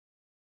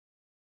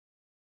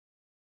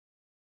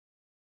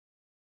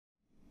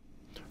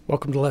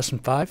Welcome to Lesson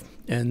 5.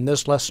 In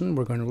this lesson,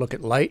 we're going to look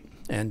at light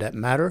and at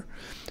matter.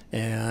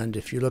 And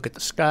if you look at the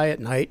sky at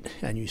night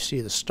and you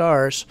see the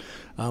stars,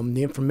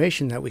 the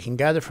information that we can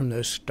gather from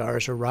those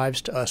stars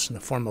arrives to us in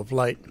the form of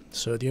light.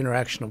 So the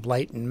interaction of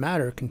light and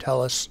matter can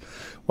tell us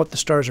what the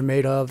stars are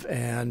made of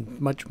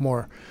and much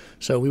more.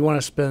 So we want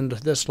to spend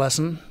this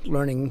lesson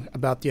learning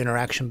about the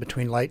interaction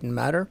between light and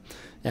matter.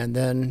 And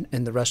then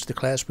in the rest of the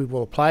class, we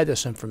will apply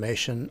this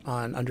information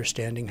on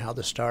understanding how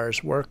the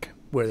stars work,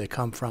 where they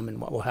come from, and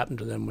what will happen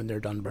to them when they're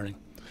done burning.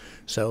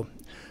 So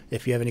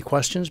if you have any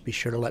questions, be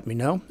sure to let me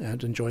know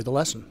and enjoy the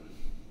lesson.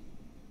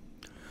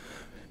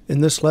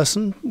 In this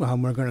lesson,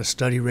 we're going to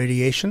study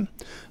radiation.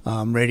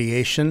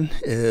 Radiation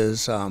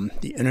is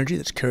the energy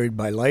that's carried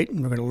by light,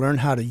 and we're going to learn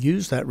how to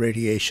use that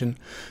radiation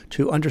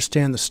to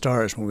understand the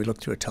stars when we look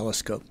through a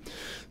telescope.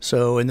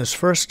 So in this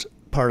first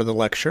part of the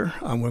lecture,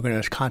 we're going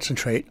to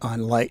concentrate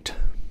on light.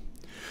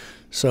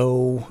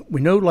 So we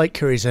know light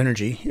carries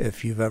energy.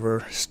 If you've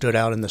ever stood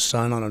out in the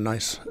sun on a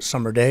nice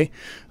summer day,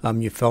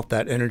 you felt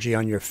that energy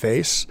on your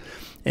face.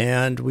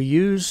 And we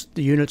use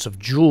the units of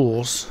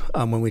joules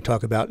when we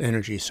talk about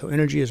energy. So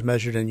energy is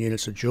measured in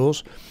units of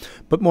joules.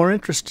 But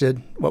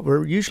what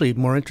we're usually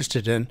more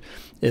interested in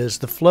is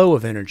the flow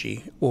of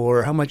energy,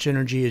 or how much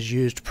energy is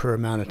used per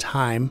amount of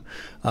time.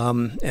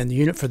 And the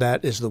unit for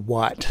that is the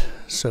watt.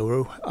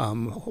 So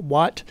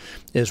watt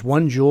is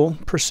 1 joule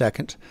per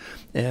second.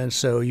 And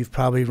so you've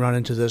probably run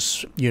into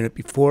this unit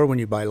before when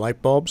you buy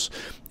light bulbs.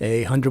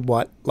 A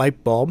 100-watt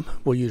light bulb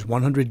will use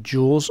 100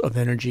 joules of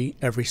energy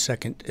every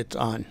second it's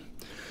on.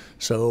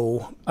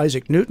 So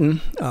Isaac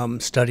Newton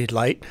studied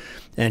light,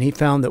 and he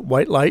found that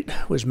white light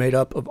was made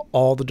up of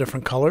all the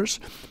different colors,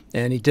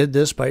 and he did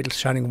this by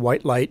shining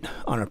white light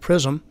on a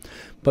prism.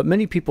 But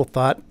many people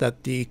thought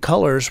that the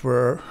colors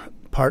were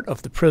part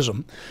of the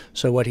prism.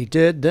 So what he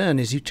did then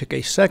is he took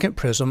a second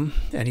prism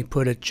and he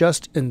put it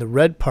just in the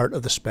red part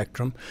of the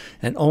spectrum,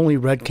 and only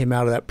red came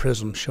out of that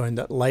prism, showing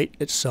that light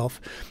itself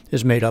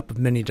is made up of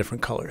many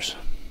different colors.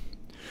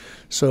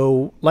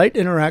 So light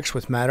interacts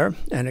with matter,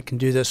 and it can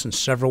do this in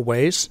several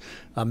ways.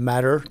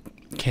 Matter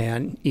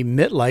can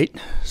emit light,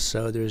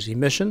 so there's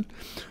emission.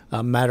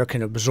 Matter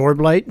can absorb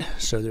light,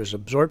 so there's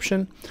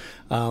absorption.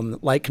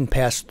 Light can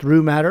pass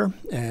through matter,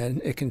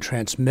 and it can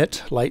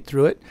transmit light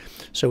through it,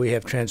 so we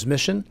have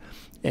transmission.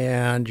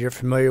 And you're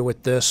familiar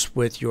with this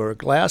with your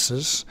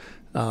glasses.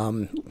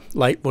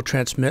 Light will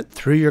transmit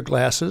through your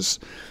glasses,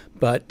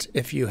 but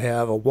if you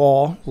have a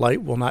wall,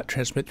 light will not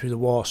transmit through the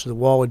wall, so the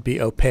wall would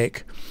be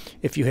opaque.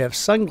 If you have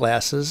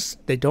sunglasses,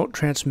 they don't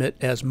transmit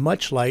as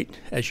much light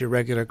as your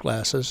regular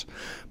glasses,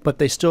 but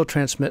they still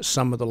transmit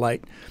some of the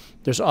light.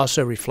 There's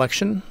also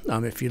reflection.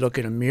 If you look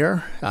in a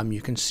mirror,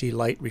 you can see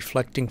light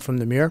reflecting from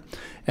the mirror,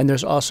 and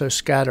there's also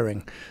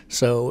scattering.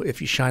 So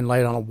if you shine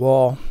light on a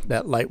wall,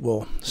 that light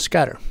will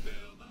scatter.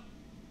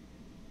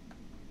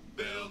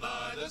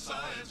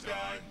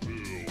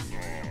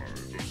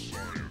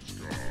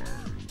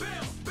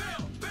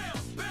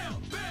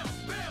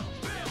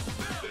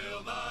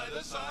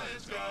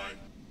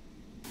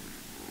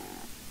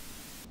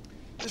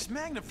 This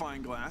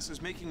magnifying glass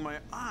is making my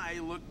eye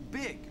look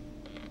big.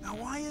 Now,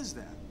 why is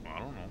that? I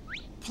don't know.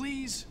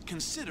 Please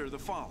consider the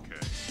following.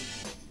 Okay.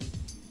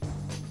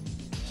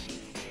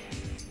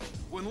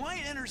 When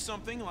light enters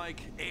something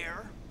like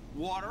air,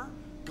 water,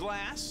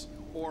 glass,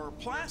 or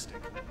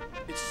plastic,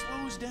 it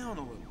slows down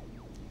a little.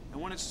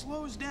 And when it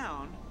slows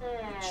down,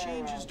 it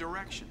changes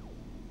direction.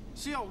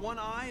 See how one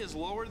eye is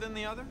lower than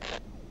the other?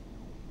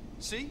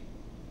 See?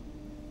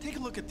 Take a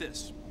look at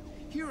this.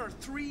 Here are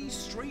 3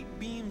 straight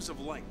beams of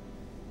light.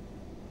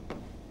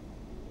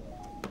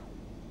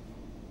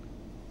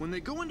 When they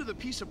go into the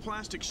piece of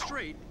plastic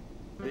straight,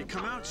 they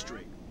come out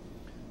straight.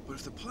 But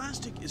if the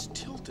plastic is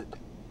tilted,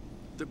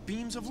 the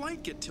beams of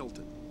light get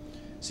tilted.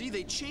 See,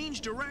 they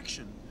change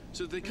direction,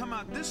 so they come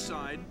out this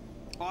side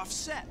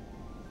offset.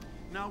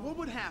 Now, what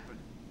would happen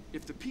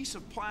if the piece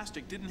of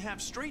plastic didn't have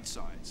straight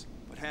sides,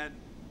 but had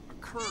a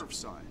curved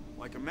side,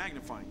 like a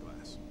magnifying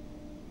glass?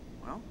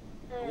 Well,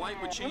 the light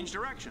would change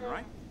direction,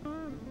 right?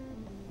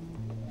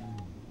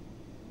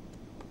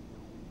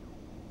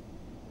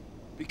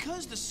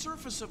 Because the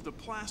surface of the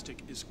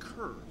plastic is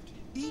curved,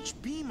 each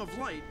beam of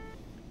light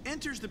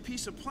enters the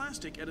piece of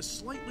plastic at a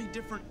slightly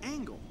different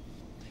angle,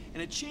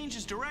 and it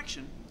changes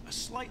direction a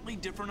slightly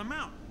different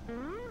amount.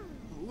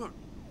 Look,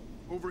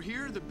 over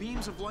here the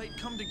beams of light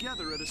come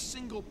together at a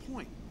single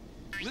point.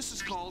 This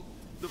is called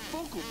the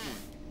focal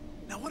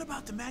point. Now, what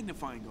about the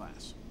magnifying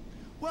glass?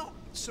 Well,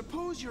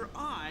 suppose your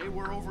eye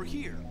were over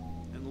here,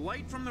 and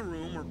light from the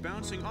room were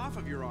bouncing off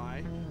of your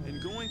eye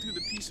and going through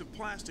the piece of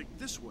plastic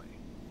this way.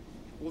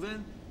 Well,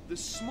 then, the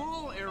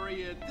small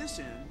area at this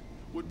end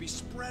would be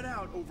spread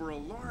out over a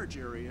large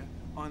area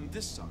on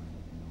this side.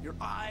 Your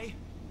eye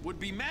would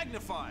be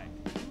magnified.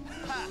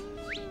 Ha!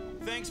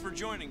 Thanks for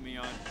joining me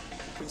on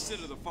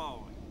Consider the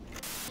Following.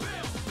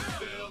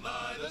 Bill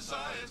Nye the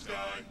Science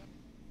Guy.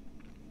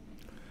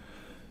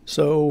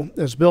 So,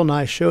 as Bill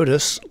Nye showed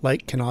us,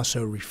 light can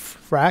also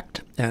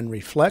refract and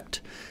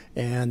reflect.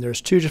 And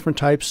there's two different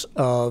types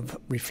of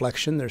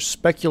reflection. There's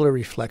specular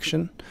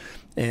reflection,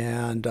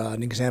 and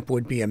an example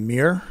would be a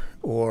mirror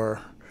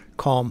or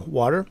calm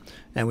water.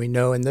 And we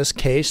know in this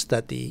case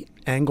that the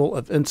angle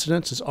of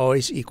incidence is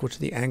always equal to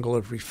the angle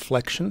of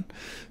reflection.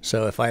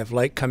 So if I have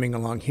light coming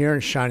along here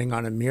and shining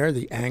on a mirror,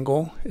 the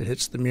angle it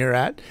hits the mirror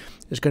at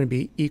is going to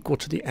be equal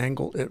to the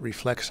angle it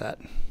reflects at.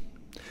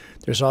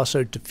 There's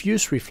also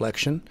diffuse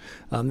reflection.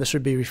 This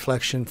would be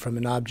reflection from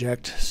an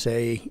object,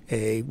 say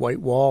a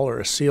white wall or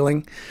a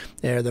ceiling.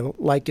 There, the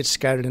light gets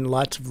scattered in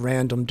lots of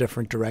random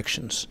different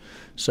directions.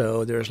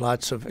 So there's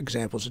lots of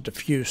examples of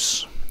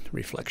diffuse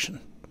reflection.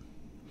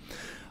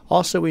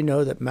 Also, we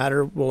know that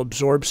matter will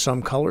absorb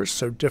some colors,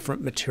 so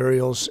different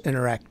materials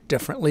interact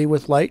differently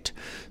with light.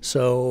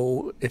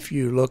 So if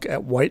you look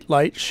at white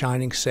light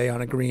shining, say,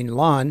 on a green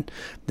lawn,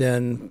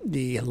 then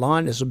the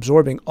lawn is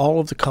absorbing all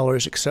of the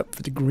colors except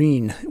for the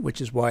green, which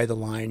is why the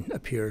line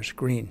appears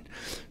green.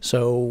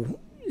 So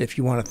if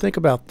you want to think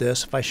about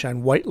this, if I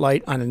shine white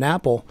light on an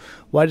apple,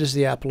 why does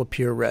the apple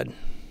appear red?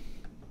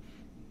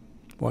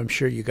 Well, I'm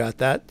sure you got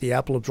that. The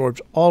apple absorbs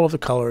all of the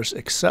colors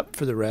except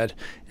for the red,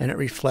 and it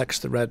reflects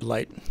the red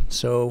light.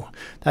 So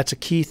that's a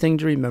key thing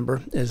to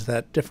remember, is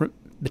that different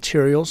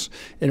materials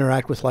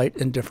interact with light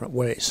in different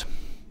ways.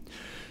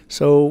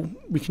 So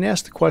we can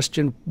ask the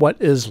question,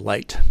 what is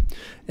light?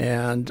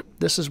 And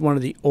this is one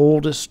of the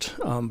oldest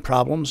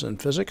problems in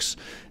physics.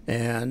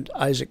 And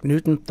Isaac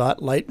Newton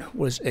thought light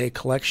was a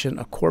collection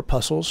of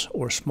corpuscles,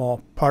 or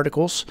small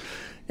particles.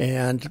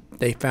 And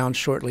they found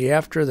shortly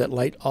after that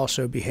light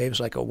also behaves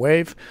like a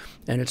wave.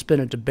 And it's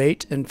been a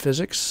debate in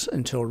physics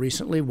until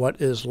recently.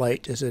 What is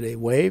light? Is it a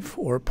wave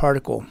or a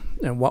particle?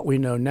 And what we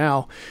know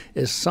now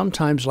is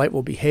sometimes light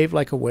will behave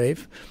like a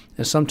wave,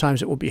 and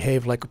sometimes it will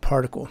behave like a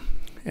particle.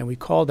 And we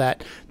call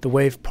that the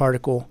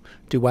wave-particle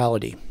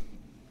duality.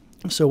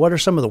 So what are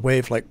some of the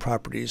wave-like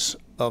properties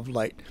of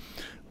light?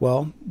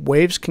 Well,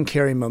 waves can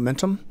carry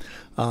momentum.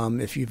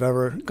 If you've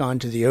ever gone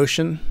to the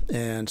ocean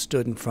and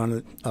stood in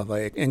front of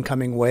an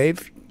incoming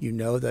wave, you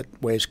know that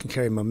waves can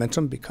carry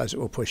momentum because it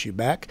will push you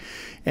back.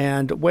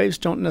 And waves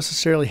don't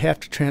necessarily have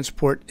to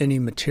transport any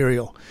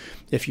material.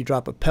 If you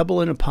drop a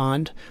pebble in a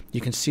pond,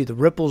 you can see the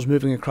ripples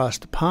moving across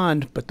the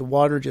pond, but the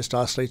water just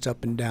oscillates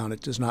up and down.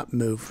 It does not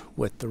move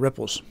with the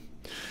ripples.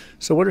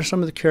 So what are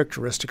some of the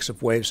characteristics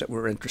of waves that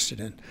we're interested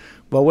in?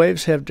 Well,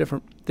 waves have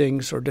different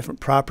things or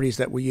different properties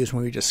that we use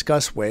when we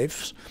discuss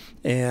waves.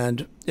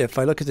 And if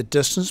I look at the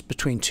distance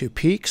between two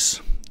peaks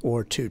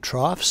or two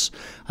troughs,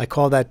 I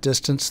call that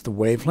distance the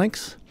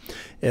wavelength.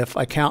 If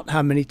I count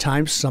how many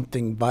times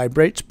something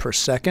vibrates per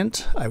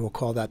second, I will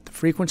call that the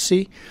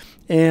frequency.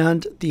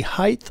 And the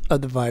height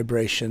of the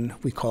vibration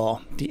we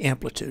call the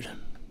amplitude.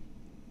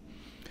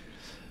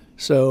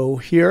 So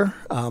here,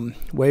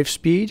 wave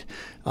speed,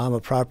 a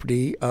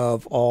property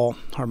of all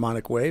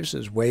harmonic waves,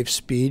 is wave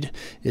speed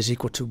is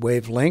equal to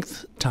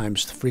wavelength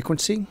times the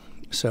frequency.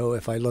 So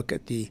if I look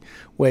at the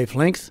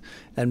wavelength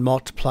and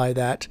multiply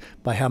that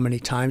by how many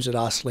times it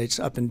oscillates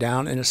up and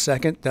down in a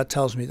second, that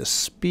tells me the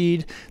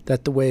speed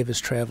that the wave is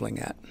traveling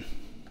at.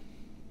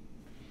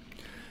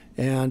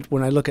 And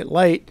when I look at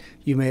light,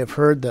 you may have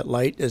heard that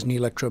light is an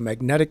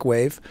electromagnetic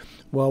wave.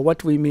 Well, what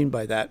do we mean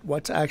by that?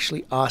 What's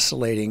actually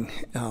oscillating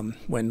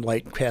when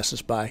light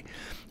passes by?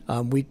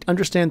 We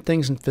understand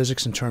things in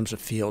physics in terms of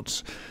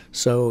fields.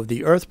 So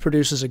the Earth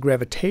produces a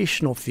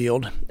gravitational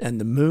field, and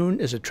the moon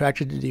is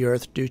attracted to the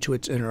Earth due to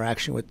its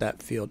interaction with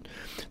that field.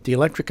 The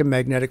electric and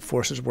magnetic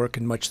forces work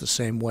in much the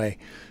same way.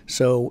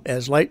 So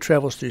as light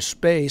travels through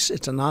space,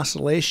 it's an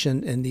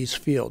oscillation in these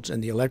fields,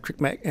 in the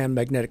electric and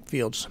magnetic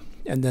fields.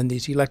 And then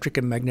these electric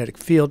and magnetic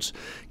fields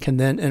can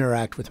then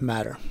interact with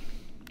matter.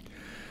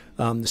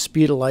 The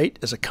speed of light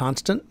is a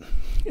constant.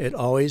 It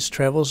always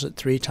travels at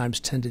 3 ×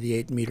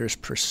 10⁸ meters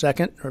per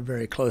second, or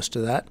very close to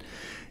that.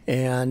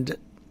 And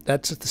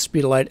that's at the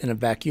speed of light in a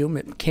vacuum.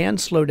 It can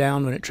slow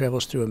down when it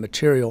travels through a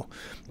material,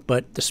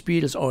 but the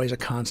speed is always a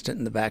constant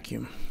in the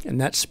vacuum.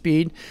 And that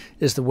speed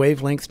is the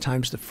wavelength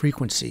times the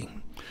frequency.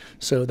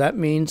 So that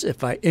means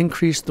if I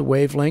increase the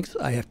wavelength,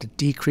 I have to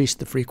decrease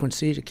the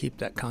frequency to keep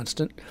that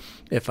constant.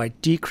 If I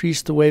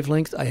decrease the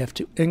wavelength, I have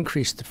to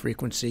increase the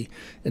frequency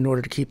in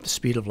order to keep the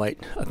speed of light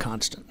a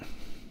constant.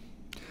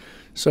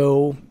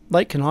 So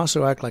light can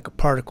also act like a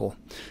particle,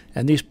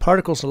 and these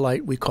particles of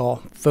light we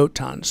call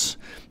photons.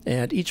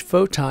 And each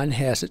photon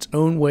has its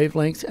own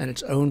wavelength and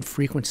its own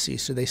frequency,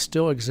 so they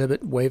still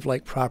exhibit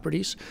wave-like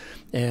properties,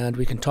 and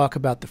we can talk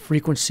about the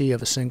frequency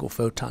of a single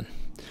photon.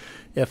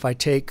 If I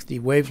take the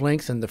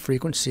wavelength and the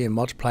frequency and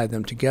multiply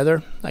them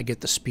together, I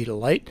get the speed of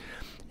light.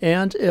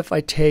 And if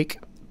I take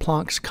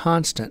Planck's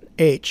constant,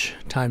 h,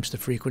 times the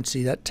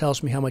frequency, that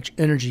tells me how much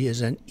energy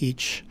is in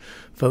each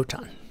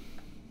photon.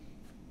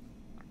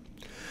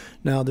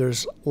 Now,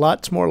 there's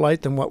lots more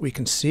light than what we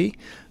can see.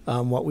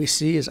 What we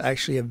see is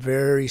actually a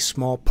very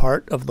small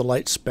part of the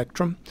light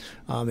spectrum.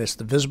 It's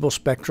the visible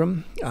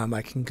spectrum.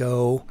 I can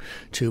go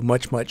to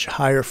much, much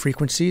higher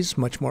frequencies,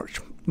 much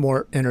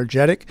more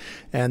energetic,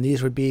 and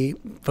these would be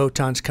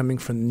photons coming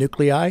from the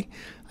nuclei.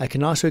 I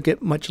can also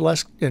get much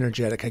less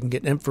energetic. I can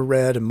get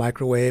infrared and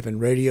microwave and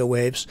radio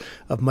waves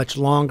of much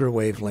longer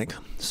wavelength.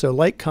 So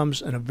light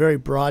comes in a very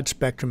broad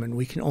spectrum, and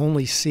we can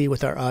only see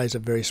with our eyes a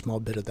very small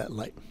bit of that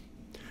light.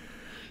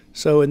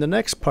 So in the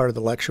next part of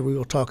the lecture, we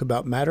will talk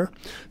about matter.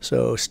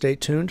 So stay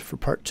tuned for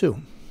part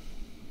 2.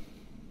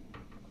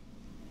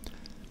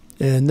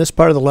 In this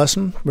part of the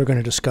lesson, we're going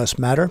to discuss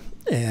matter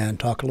and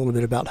talk a little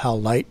bit about how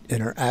light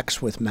interacts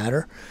with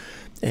matter.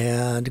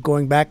 And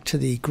going back to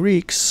the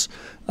Greeks,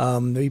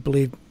 they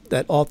believed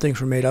that all things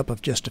were made up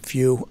of just a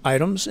few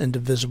items,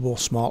 indivisible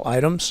small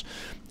items.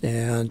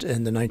 And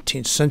in the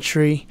 19th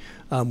century,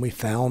 we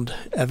found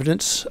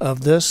evidence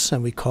of this,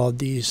 and we called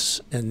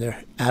these in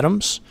their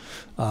atoms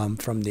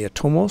from the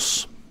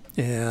atomos.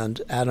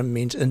 And atom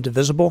means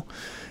indivisible.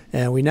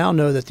 And we now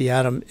know that the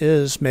atom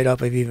is made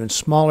up of even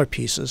smaller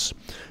pieces.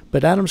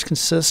 But atoms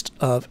consist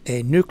of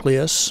a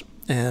nucleus,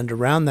 and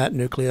around that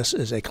nucleus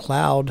is a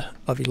cloud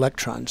of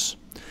electrons.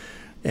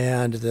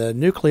 And the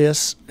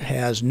nucleus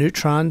has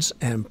neutrons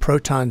and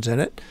protons in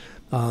it.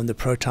 The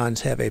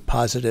protons have a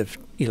positive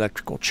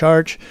electrical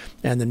charge,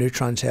 and the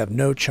neutrons have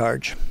no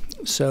charge.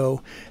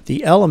 So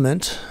the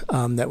element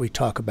that we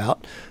talk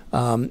about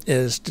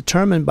is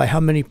determined by how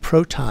many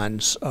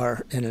protons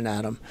are in an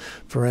atom.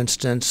 For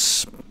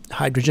instance,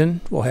 hydrogen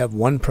will have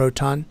 1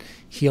 proton,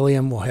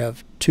 helium will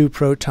have 2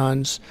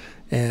 protons,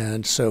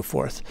 and so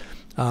forth.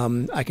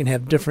 I can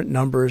have different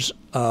numbers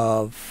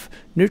of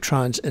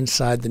neutrons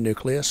inside the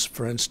nucleus.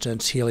 For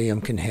instance, helium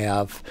can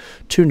have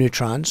 2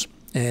 neutrons,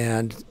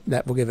 and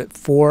that will give it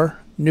 4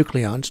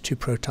 nucleons, 2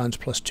 protons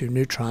plus 2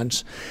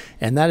 neutrons,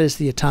 and that is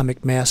the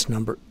atomic mass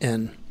number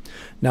N.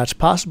 Now, it's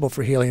possible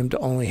for helium to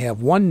only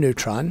have 1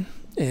 neutron.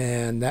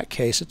 In that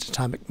case, its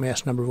atomic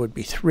mass number would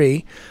be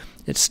 3.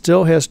 It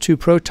still has 2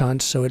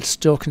 protons, so it's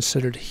still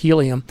considered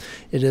helium.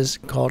 It is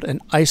called an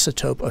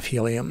isotope of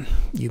helium.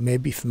 You may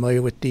be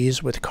familiar with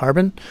these with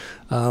carbon.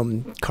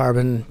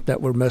 Carbon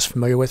that we're most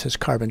familiar with is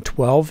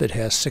carbon-12. It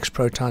has 6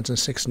 protons and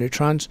 6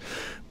 neutrons.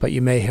 But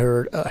you may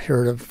heard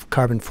of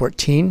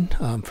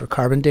carbon-14 for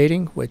carbon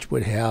dating, which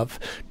would have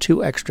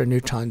 2 extra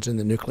neutrons in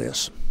the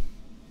nucleus.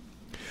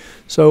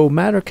 So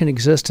matter can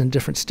exist in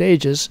different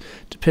stages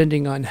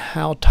depending on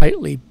how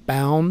tightly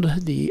bound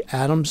the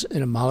atoms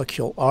in a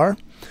molecule are.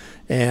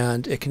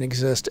 And it can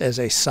exist as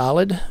a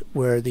solid,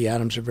 where the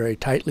atoms are very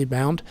tightly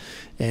bound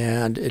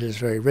and it is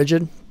very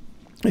rigid.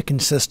 It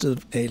consists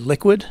of a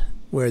liquid,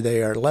 where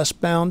they are less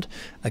bound,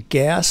 a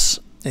gas,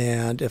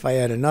 and if I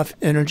add enough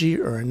energy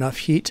or enough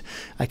heat,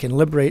 I can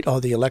liberate all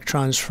the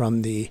electrons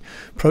from the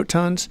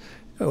protons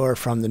or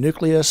from the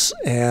nucleus,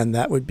 and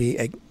that would be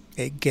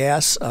a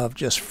gas of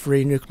just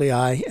free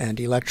nuclei and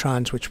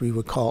electrons, which we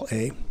would call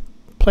a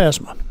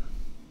plasma.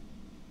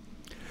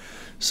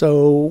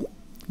 So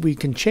we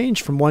can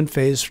change from one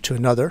phase to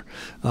another.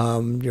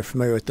 You're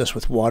familiar with this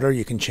with water.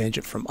 You can change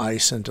it from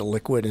ice into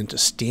liquid into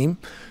steam.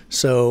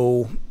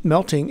 So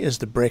melting is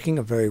the breaking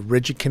of very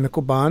rigid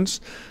chemical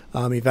bonds.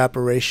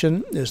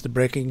 Evaporation is the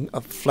breaking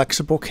of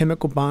flexible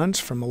chemical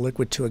bonds from a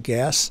liquid to a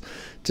gas.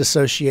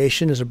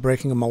 Dissociation is a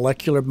breaking of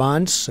molecular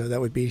bonds, so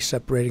that would be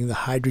separating the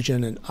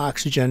hydrogen and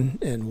oxygen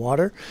in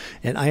water.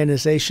 And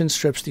ionization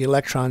strips the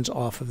electrons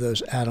off of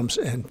those atoms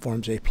and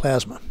forms a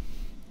plasma.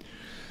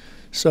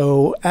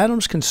 So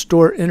atoms can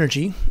store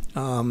energy.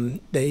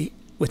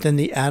 Within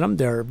the atom,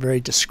 there are very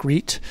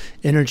discrete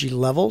energy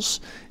levels,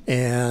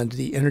 and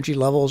the energy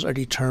levels are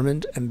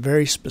determined and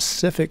very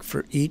specific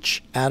for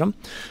each atom.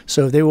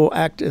 So they will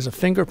act as a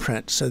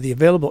fingerprint. So the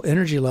available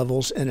energy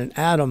levels in an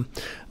atom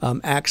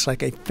acts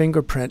like a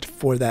fingerprint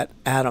for that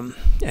atom.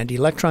 And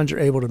electrons are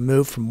able to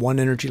move from one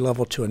energy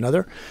level to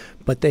another,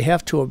 but they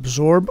have to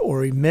absorb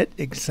or emit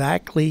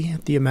exactly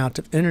the amount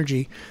of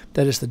energy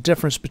that is the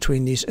difference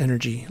between these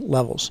energy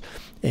levels.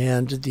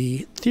 And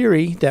the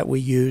theory that we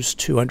use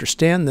to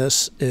understand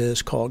this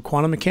is called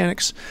quantum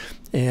mechanics,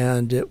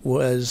 and it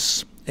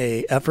was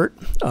an effort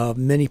of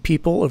many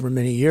people over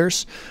many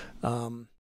years.